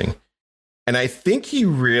investing. And I think he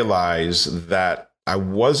realized that I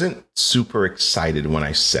wasn't super excited when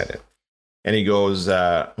I said it. And he goes,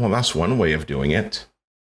 well, that's one way of doing it.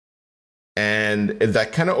 And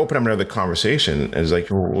that kind of opened up another conversation. And it's like,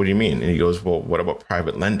 well, what do you mean? And he goes, well, what about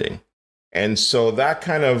private lending? And so that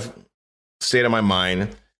kind of stayed on my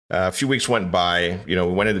mind. A few weeks went by, we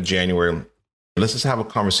went into January. Let's just have a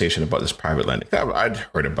conversation about this private lending. I'd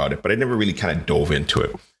heard about it, but I never really kind of dove into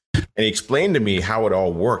it. And he explained to me how it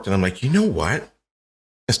all worked. And I'm like, you know what?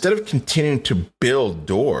 Instead of continuing to build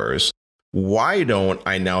doors, why don't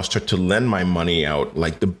I now start to lend my money out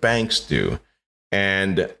like the banks do?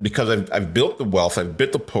 And because I've built the wealth, I've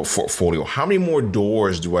built the portfolio, how many more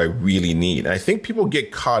doors do I really need? And I think people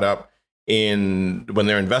get caught up in, when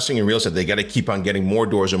they're investing in real estate, they got to keep on getting more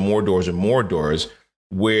doors and more doors and more doors,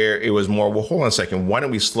 where it was more, well, hold on a second, why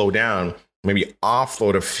don't we slow down, maybe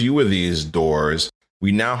offload a few of these doors?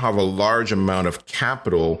 We now have a large amount of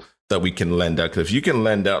capital that we can lend out. Because if you can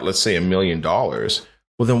lend out, let's say $1 million,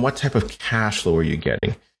 well, then what type of cash flow are you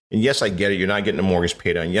getting? And yes, I get it. You're not getting a mortgage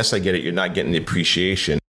paid on. Yes, I get it. You're not getting the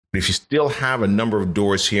appreciation. But if you still have a number of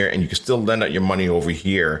doors here and you can still lend out your money over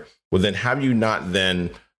here, well, then have you not then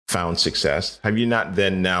found success? Have you not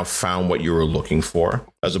then now found what you were looking for,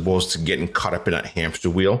 as opposed to getting caught up in that hamster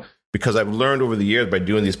wheel? Because I've learned over the years by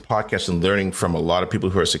doing these podcasts and learning from a lot of people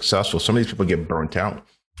who are successful, some of these people get burnt out.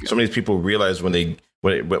 Some of these people realize when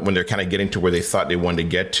they're kind of getting to where they thought they wanted to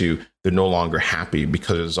get to, they're no longer happy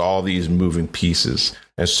because there's all these moving pieces.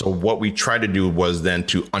 And so what we tried to do was then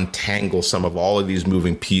to untangle some of all of these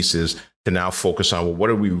moving pieces to now focus on, well, what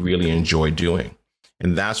do we really enjoy doing?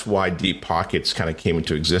 And that's why Deep Pockets kind of came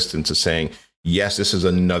into existence, as saying, yes, this is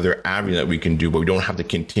another avenue that we can do, but we don't have to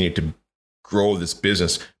continue to grow this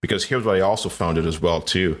business. Because here's what I also found it as well,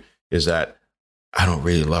 too, is that I don't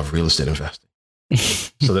really love real estate investing.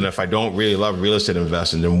 So then if I don't really love real estate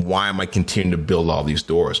investing, then why am I continuing to build all these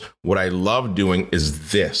doors? What I love doing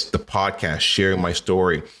is this, the podcast, sharing my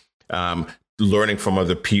story, learning from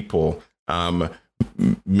other people,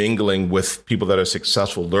 mingling with people that are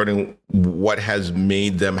successful, learning what has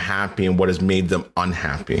made them happy and what has made them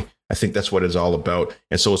unhappy. I think that's what it's all about.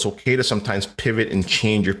 And so it's okay to sometimes pivot and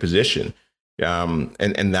change your position.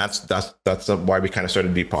 And that's why we kind of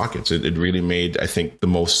started Deep Pockets. It really made, I think, the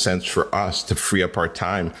most sense for us to free up our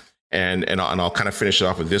time. And I'll kind of finish it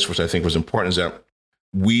off with this, which I think was important, is that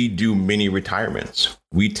we do mini retirements.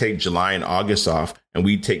 We take July and August off, and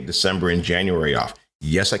we take December and January off.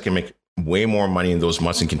 Yes, I can make way more money in those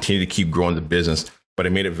months and continue to keep growing the business. But I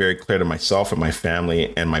made it very clear to myself and my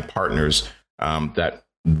family and my partners that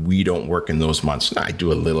we don't work in those months. Now, I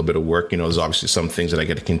do a little bit of work. There's obviously some things that I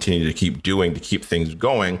get to continue to keep doing to keep things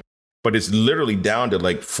going, but it's literally down to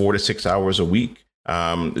like 4 to 6 hours a week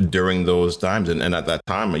during those times. And at that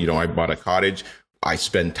time, I bought a cottage. I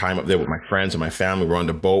spend time up there with my friends and my family. We're on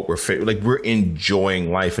the boat. We're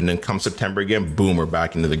enjoying life. And then come September again, boom, we're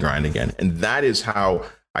back into the grind again. And that is how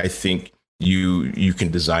I think you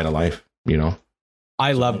can design a life,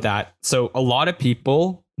 I love that. So a lot of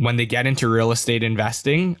people, when they get into real estate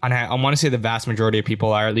investing, and I want to say the vast majority of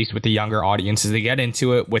people are, at least with the younger audiences, they get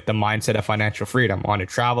into it with the mindset of financial freedom. I want to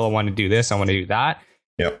travel. I want to do this. I want to do that.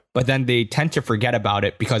 Yep. But then they tend to forget about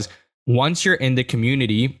it, because once you're in the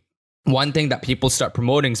community, one thing that people start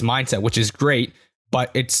promoting is mindset, which is great, but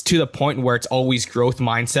it's to the point where it's always growth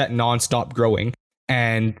mindset, nonstop growing.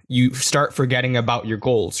 And you start forgetting about your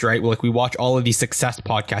goals, right? Like, we watch all of these success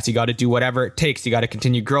podcasts. You got to do whatever it takes. You got to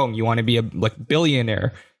continue growing. You want to be a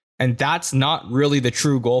billionaire. And that's not really the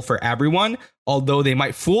true goal for everyone, although they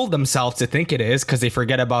might fool themselves to think it is, because they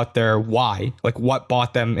forget about their why, like what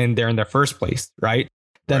brought them in there in the first place, right?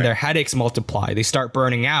 Then their headaches multiply. They start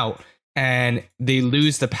burning out and they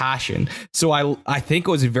lose the passion. So I think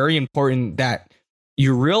it was very important that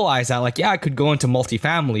you realize that, like, yeah, I could go into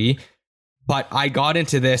multifamily, but I got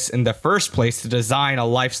into this in the first place to design a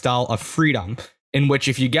lifestyle of freedom, in which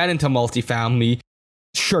if you get into multifamily,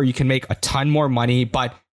 sure, you can make a ton more money,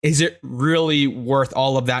 but is it really worth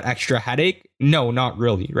all of that extra headache? No, not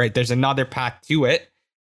really, right? There's another path to it.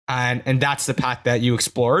 And that's the path that you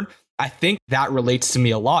explored. I think that relates to me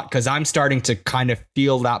a lot, because I'm starting to kind of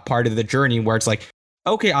feel that part of the journey where it's like,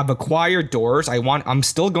 okay, I've acquired doors. I'm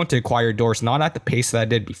still going to acquire doors, not at the pace that I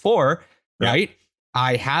did before, right?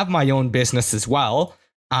 I have my own business as well.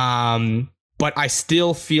 But I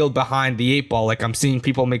still feel behind the 8 ball. Like, I'm seeing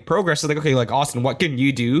people make progress. So like, okay, like, Austin, what can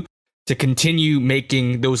you do to continue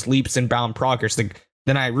making those leaps and bound progress? Like,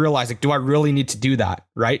 then I realized, like, do I really need to do that?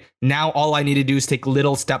 Right now, all I need to do is take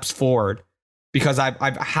little steps forward, because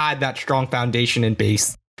I've had that strong foundation and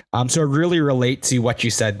base. So I really relate to what you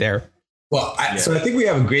said there. Well, so I think we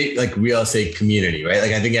have a great real estate community, right?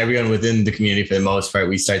 Like, I think everyone within the community, for the most part,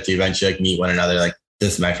 we start to eventually meet one another. Like,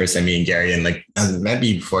 this is my first time meeting Gary, and hasn't met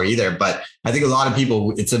me before either. But I think a lot of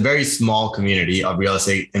people, it's a very small community of real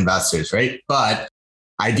estate investors, right? But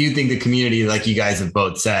I do think the community, like you guys have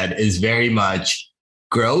both said, is very much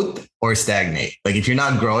growth or stagnate. Like, if you're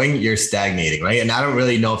not growing, you're stagnating, right? And I don't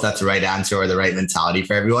really know if that's the right answer or the right mentality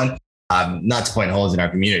for everyone. Not to point holes in our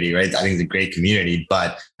community, right? I think it's a great community,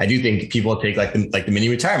 but I do think people take like the mini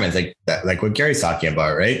retirements, like what Gary's talking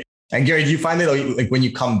about, right? And Gary, do you find that like when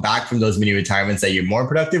you come back from those mini retirements that you're more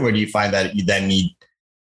productive, or do you find that you then need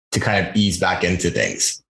to kind of ease back into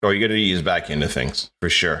things? Oh, you're going to ease back into things for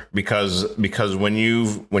sure, because when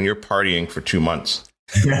you're partying for 2 months,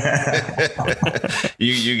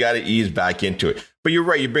 you got to ease back into it. But you're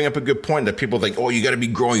right. You bring up a good point that people think, oh, you got to be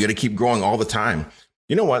growing. You got to keep growing all the time.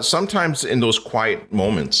 You know what? Sometimes in those quiet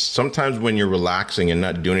moments, sometimes when you're relaxing and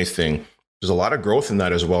not doing anything, there's a lot of growth in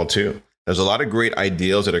that as well, too. There's a lot of great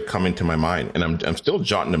ideas that are coming to my mind, and I'm still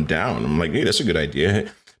jotting them down. I'm like, hey, that's a good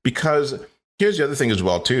idea. Because here's the other thing as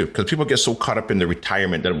well, too, because people get so caught up in the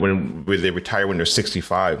retirement that when they retire when they're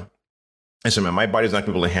 65, I said, man, my body's not going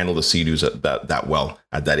to be able to handle the CDUs that well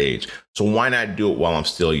at that age. So why not do it while I'm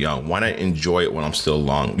still young? Why not enjoy it when I'm still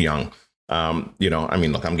young? I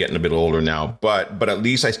mean, look, I'm getting a bit older now, but at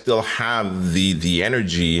least I still have the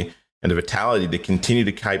energy and the vitality to continue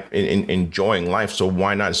to keep enjoying life. So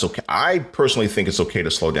why not? It's okay. I personally think it's okay to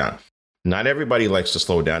slow down. Not everybody likes to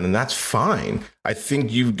slow down, and that's fine. I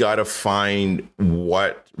think you've got to find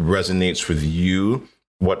what resonates with you,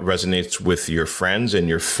 what resonates with your friends and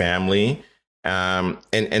your family, and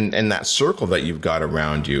that circle that you've got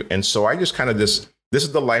around you. And so I just kind of this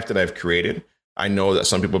is the life that I've created. I know that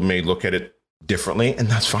some people may look at it differently, and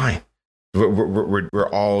that's fine. We're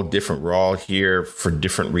all different. We're all here for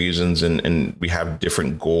different reasons, and we have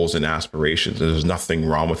different goals and aspirations. There's nothing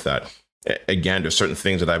wrong with that. Again, there's certain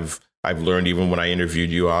things that I've learned even when I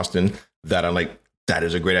interviewed you, Austin, that I'm like, that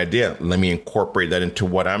is a great idea. Let me incorporate that into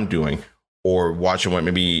what I'm doing, or watching what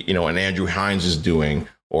maybe an Andrew Hines is doing,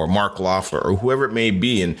 or Mark Loeffler, or whoever it may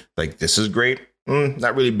be, and like, this is great.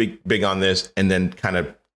 Not really big on this, and then kind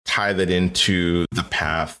of tie that into the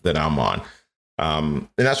path that I'm on, and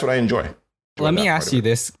that's what I enjoy. Let me ask you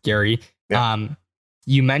this, Gary. Yeah.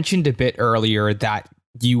 You mentioned a bit earlier that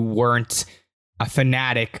you weren't a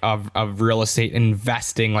fanatic of real estate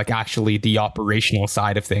investing, like actually the operational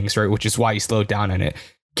side of things, right? Which is why you slowed down in it.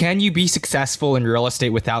 Can you be successful in real estate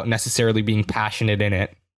without necessarily being passionate in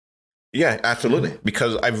it? Yeah, absolutely.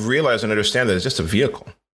 Because I've realized and understand that it's just a vehicle.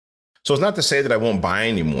 So it's not to say that I won't buy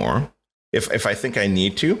anymore. If I think I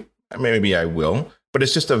need to, maybe I will. But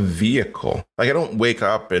it's just a vehicle. Like, I don't wake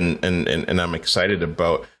up and I'm excited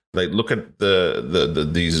about, like, look at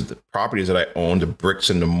these properties that I own, the bricks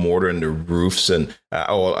and the mortar and the roofs, and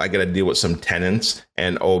I got to deal with some tenants,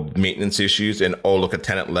 and maintenance issues, and look, a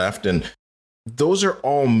tenant left, and those are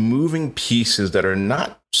all moving pieces that are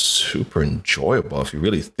not super enjoyable if you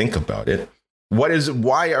really think about it.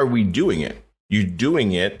 Why are we doing it? You're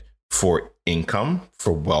doing it for income,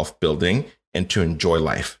 for wealth building, and to enjoy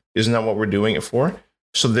life. Isn't that what we're doing it for?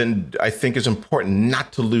 So then I think it's important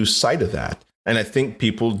not to lose sight of that. And I think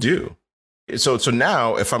people do. So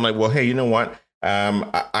now if I'm like, well, hey, you know what?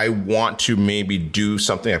 I want to maybe do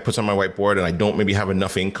something. I put something on my whiteboard and I don't maybe have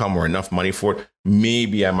enough income or enough money for it.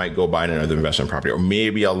 Maybe I might go buy another investment property, or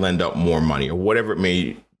maybe I'll lend out more money, or whatever it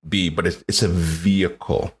may be. But it's a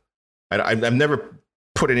vehicle. I've never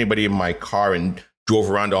put anybody in my car and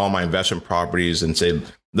drove around to all my investment properties and say,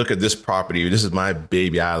 look at this property. This is my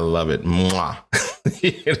baby. I love it. Mwah.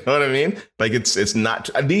 You know what I mean? Like, it's not,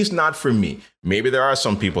 at least not for me. Maybe there are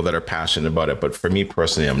some people that are passionate about it, but for me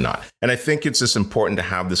personally, I'm not. And I think it's just important to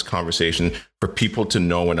have this conversation for people to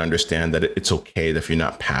know and understand that it's okay if you're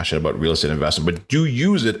not passionate about real estate investment, but do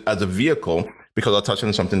use it as a vehicle. Because I'll touch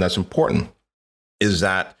on something that's important, is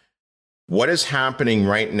that what is happening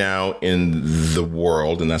right now in the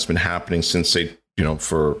world, and that's been happening since, say,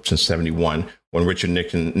 since 71, when Richard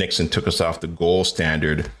Nixon took us off the gold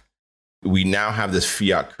standard, we now have this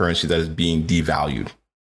fiat currency that is being devalued.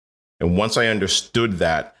 And once I understood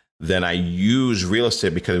that, then I used real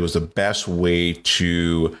estate because it was the best way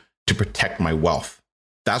to protect my wealth.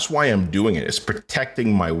 That's why I'm doing it. It's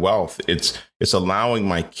protecting my wealth. It's allowing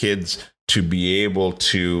my kids to be able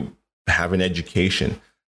to have an education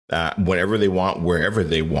whenever they want, wherever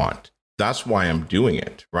they want. That's why I'm doing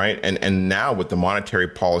it, right? And now with the monetary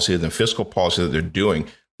policy and the fiscal policy that they're doing,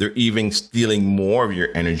 they're even stealing more of your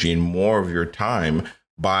energy and more of your time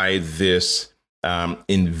by this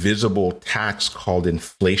invisible tax called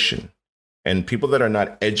inflation. And people that are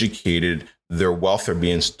not educated, their wealth are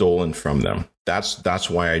being stolen from them. That's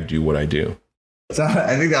why I do what I do. So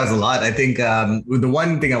I think that was a lot. I think the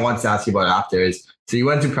one thing I wanted to ask you about after is, so you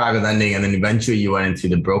went to private lending and then eventually you went into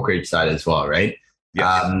the brokerage side as well, right?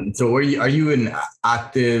 Yes. So are you an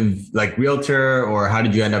active like realtor, or how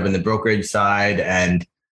did you end up in the brokerage side? And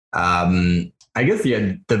I guess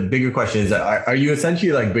the bigger question is, are you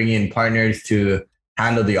essentially like bringing in partners to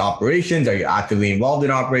handle the operations? Are you actively involved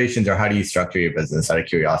in operations, or how do you structure your business, out of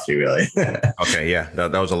curiosity, really? Okay. Yeah.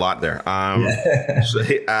 That was a lot there. So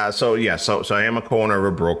I am a co-owner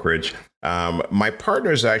of a brokerage. My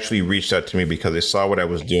partners actually reached out to me because they saw what I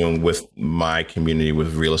was doing with my community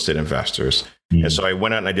with real estate investors. Mm-hmm. And so I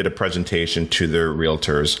went out and I did a presentation to their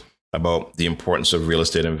realtors about the importance of real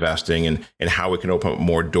estate investing and how we can open up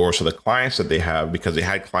more doors for the clients that they have, because they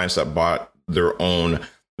had clients that bought their own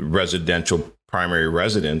residential primary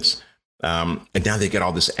residence. And now they get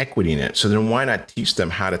all this equity in it. So then why not teach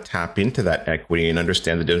them how to tap into that equity and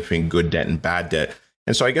understand the difference between good debt and bad debt?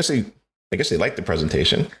 And so I guess I guess they liked the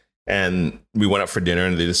presentation. And we went up for dinner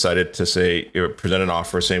and they decided to present an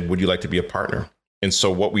offer saying, would you like to be a partner? And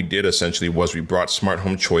so what we did essentially was we brought Smart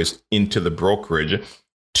Home Choice into the brokerage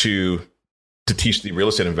to teach the real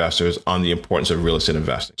estate investors on the importance of real estate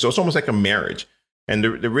investing. So it's almost like a marriage. And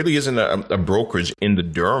there really isn't a brokerage in the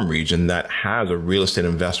Durham region that has a real estate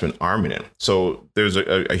investment arm in it. So there's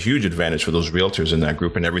a huge advantage for those realtors in that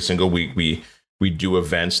group. And every single week we do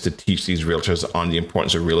events to teach these realtors on the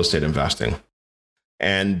importance of real estate investing.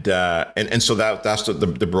 And so that's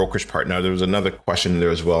the brokerage part. Now there was another question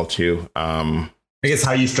there as well too. I guess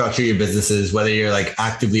how you structure your businesses, whether you're like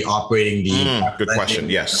actively operating the. Good question.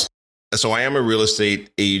 Yes. So I am a real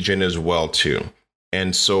estate agent as well too.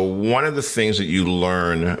 And so one of the things that you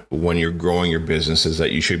learn when you're growing your business is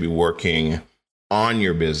that you should be working on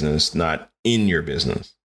your business, not in your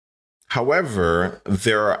business. However,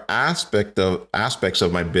 there are aspects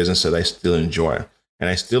of my business that I still enjoy, and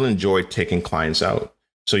I still enjoy taking clients out.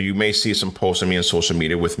 So you may see some posts of me on social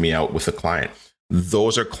media with me out with a client.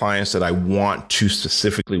 Those are clients that I want to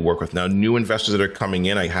specifically work with. Now, new investors that are coming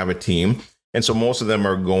in, I have a team. And so most of them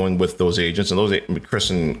are going with those agents, and those Chris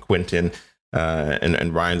and Quentin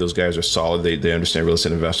and Ryan, those guys are solid. They understand real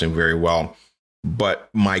estate investing very well. But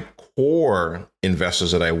my core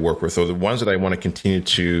investors that I work with, or the ones that I want to continue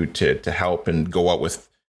to help and go out with,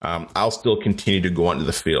 I'll still continue to go out into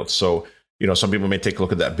the field. So, some people may take a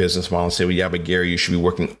look at that business model and say, well, yeah, but Gary, you should be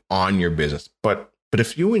working on your business. But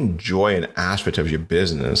if you enjoy an aspect of your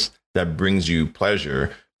business that brings you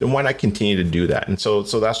pleasure, then why not continue to do that? And so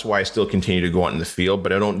that's why I still continue to go out in the field,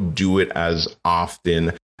 but I don't do it as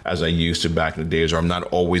often as I used to back in the days, or I'm not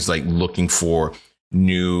always like looking for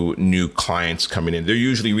new clients coming in. They're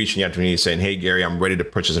usually reaching out to me saying, hey, Gary, I'm ready to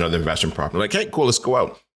purchase another investment property. I'm like, hey, cool, let's go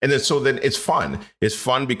out. And then it's fun. It's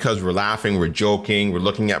fun because we're laughing, we're joking, we're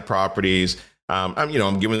looking at properties. I'm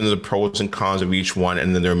giving them the pros and cons of each one,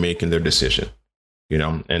 and then they're making their decision,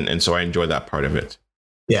 and so I enjoy that part of it.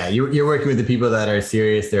 Yeah, you're working with the people that are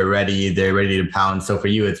serious. They're ready to pound. So for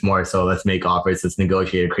you, it's more so let's make offers, let's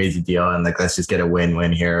negotiate a crazy deal, and let's just get a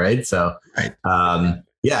win-win here, right? So, right.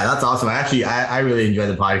 Yeah, that's awesome. Actually, I really enjoyed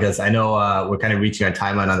the podcast. I know we're kind of reaching our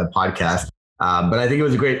timeline on the podcast, but I think it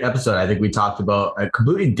was a great episode. I think we talked about a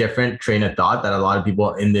completely different train of thought that a lot of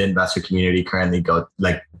people in the investor community currently go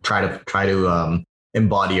try to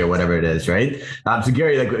embody or whatever it is, right? So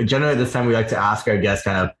Gary, generally this time we like to ask our guests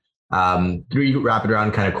kind of 3 rapid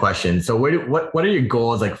round kind of questions. So what are your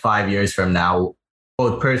goals 5 years from now,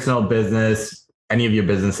 both personal, business, any of your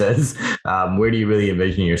businesses? Where do you really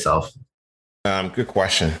envision yourself? Good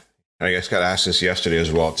question. I guess got asked this yesterday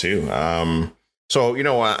as well too.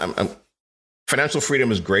 Financial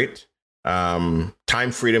freedom is great.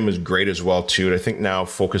 Time freedom is great as well too. And I think now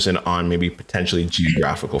focusing on maybe potentially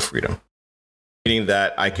geographical freedom, meaning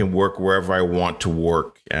that I can work wherever I want to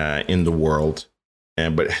work in the world,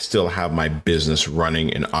 but still have my business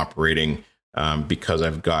running and operating because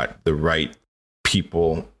I've got the right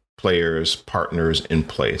people, players, partners in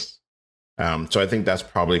place. So I think that's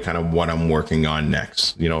probably kind of what I'm working on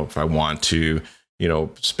next. If I want to,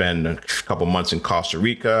 spend a couple months in Costa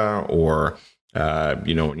Rica or,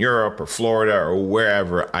 in Europe or Florida or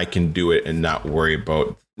wherever, I can do it and not worry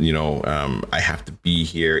about, I have to be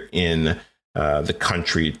here in the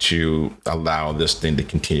country to allow this thing to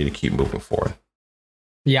continue to keep moving forward.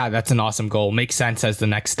 Yeah, that's an awesome goal. Makes sense as the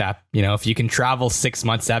next step. If you can travel 6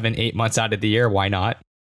 months, 7, 8 months out of the year, why not?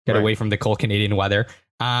 Get away from the cold Canadian weather.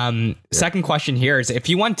 Second question here is, if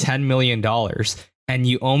you won $10 million and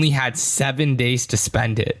you only had 7 days to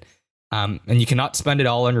spend it, and you cannot spend it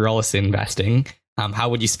all on real estate investing, how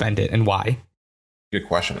would you spend it and why? Good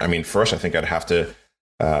question. I mean, first, I think I'd have to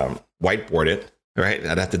whiteboard it, right?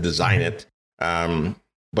 I'd have to design it.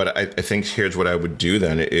 But I think here's what I would do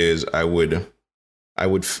then is I would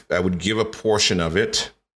give a portion of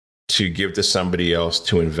it to give to somebody else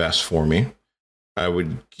to invest for me. I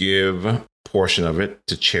would give a portion of it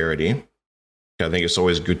to charity. I think it's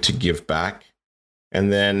always good to give back.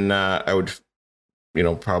 And then I would,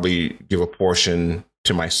 probably give a portion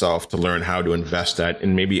to myself to learn how to invest that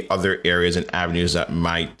in maybe other areas and avenues that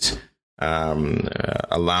might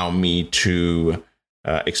allow me to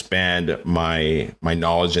expand my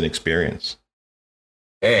knowledge and experience.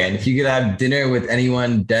 Hey, and if you could have dinner with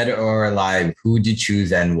anyone dead or alive, who would you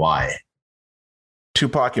choose and why?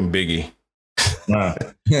 Tupac and Biggie.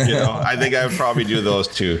 I think I would probably do those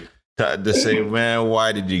two to say, man,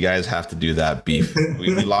 why did you guys have to do that beef?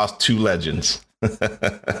 We lost 2 legends.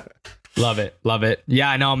 Love it.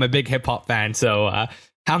 Yeah, I know I'm a big hip hop fan, so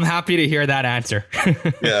I'm happy to hear that answer.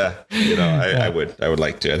 Yeah, I would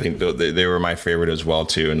like to. I think they were my favorite as well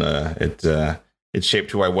too, and it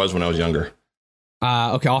shaped who I was when I was younger.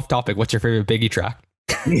 Okay, off topic. What's your favorite Biggie track?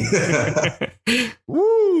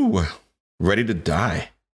 Woo! Ready to Die.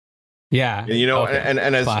 Yeah. You know, okay. and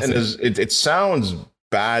as it sounds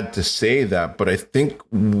bad to say that, but I think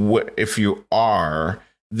if you are,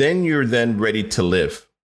 then you're then ready to live,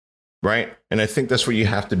 right? And I think that's what you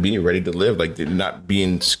have to be, ready to live, like not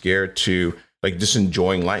being scared to, like, just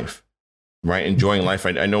enjoying life, right? Enjoying life.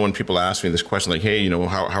 I know when people ask me this question, like, hey, you know,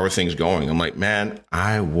 how are things going? I'm like, man,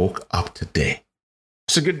 I woke up today.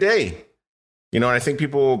 It's a good day. You know, and I think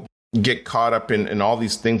people get caught up in all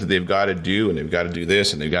these things that they've got to do, and they've got to do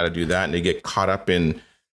this and they've got to do that. And they get caught up in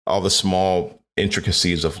all the small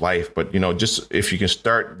intricacies of life. But, you know, just if you can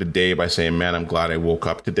start the day by saying, man, I'm glad I woke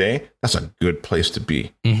up today, that's a good place to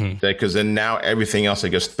be. Because then now everything else that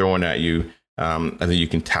gets thrown at you, I think you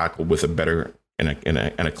can tackle with a better and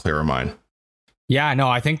a clearer mind. Yeah, no,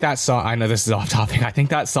 I think that song, I know this is off topic. I think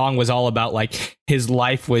that song was all about, like, his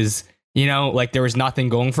life was, you know, like there was nothing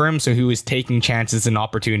going for him. So he was taking chances and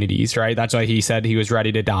opportunities, right? That's why he said he was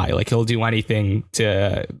ready to die. Like, he'll do anything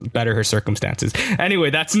to better his circumstances. Anyway,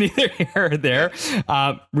 that's neither here or there.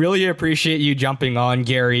 Really appreciate you jumping on,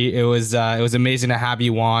 Gary. It was amazing to have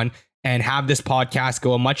you on and have this podcast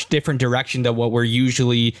go a much different direction than what we're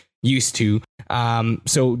usually used to.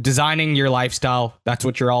 So designing your lifestyle, that's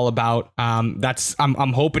what you're all about. I'm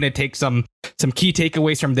hoping to take some key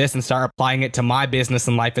takeaways from this and start applying it to my business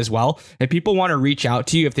and life as well. If people want to reach out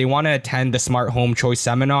to you, if they want to attend the Smart Home Choice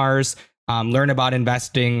seminars, learn about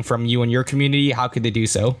investing from you and your community, how could they do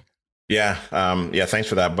so? Yeah. Thanks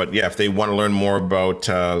for that. But yeah, if they want to learn more about,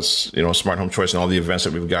 Smart Home Choice and all the events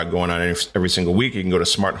that we've got going on every single week, you can go to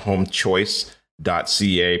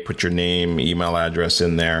smarthomechoice.ca, put your name, email address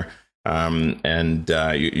in there.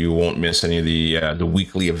 You won't miss any of the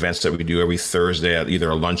weekly events that we do every Thursday at either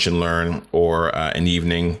a lunch and learn or an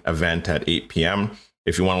evening event at 8 p.m.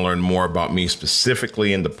 If you want to learn more about me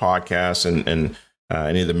specifically in the podcast and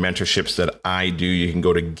any of the mentorships that I do, you can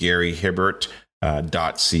go to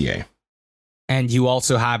GaryHibbert.ca. And you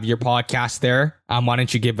also have your podcast there. Why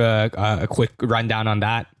don't you give a quick rundown on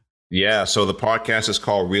that? Yeah, so the podcast is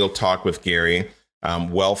called Real Talk with Gary,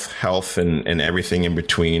 wealth, health, and everything in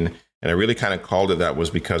between. And I really kind of called it that was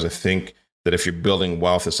because I think that if you're building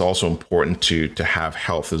wealth, it's also important to have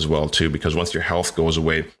health as well, too, because once your health goes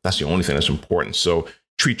away, that's the only thing that's important. So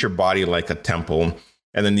treat your body like a temple.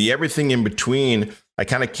 And then the everything in between, I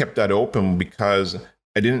kind of kept that open because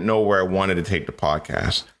I didn't know where I wanted to take the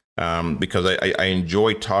podcast. Because I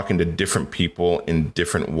enjoy talking to different people in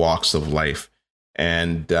different walks of life.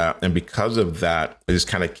 And because of that, I just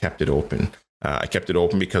kind of kept it open. I kept it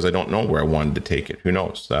open because I don't know where I wanted to take it. Who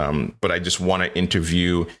knows? But I just want to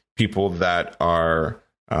interview people that are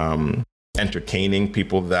entertaining,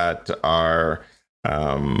 people that are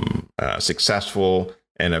successful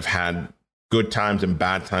and have had good times and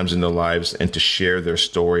bad times in their lives, and to share their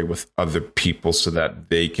story with other people so that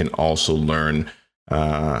they can also learn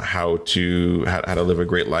how to live a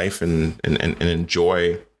great life and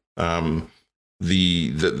enjoy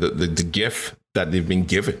the gift that they've been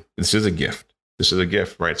given. This is a gift. This is a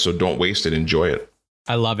gift, right? So don't waste it. Enjoy it.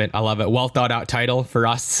 I love it. Well thought out title for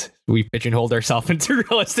us. We pigeonholed ourselves into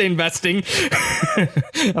real estate investing.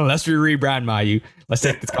 Unless we rebrand Mayu. Let's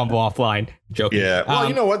take this combo offline. Joking. Yeah. Well,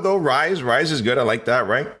 you know what though? Rise is good. I like that,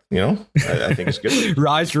 right? You know, I think it's good.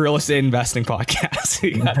 Rise Real Estate Investing Podcast.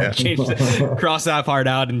 We gotta change it. Cross that part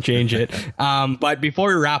out and change it. But before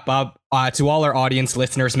we wrap up, to all our audience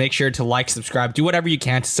listeners, make sure to like, subscribe, do whatever you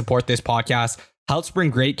can to support this podcast. Helps bring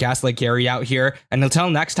great guests like Gary out here. And until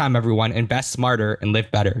next time, everyone, invest smarter and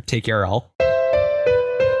live better. Take care, all.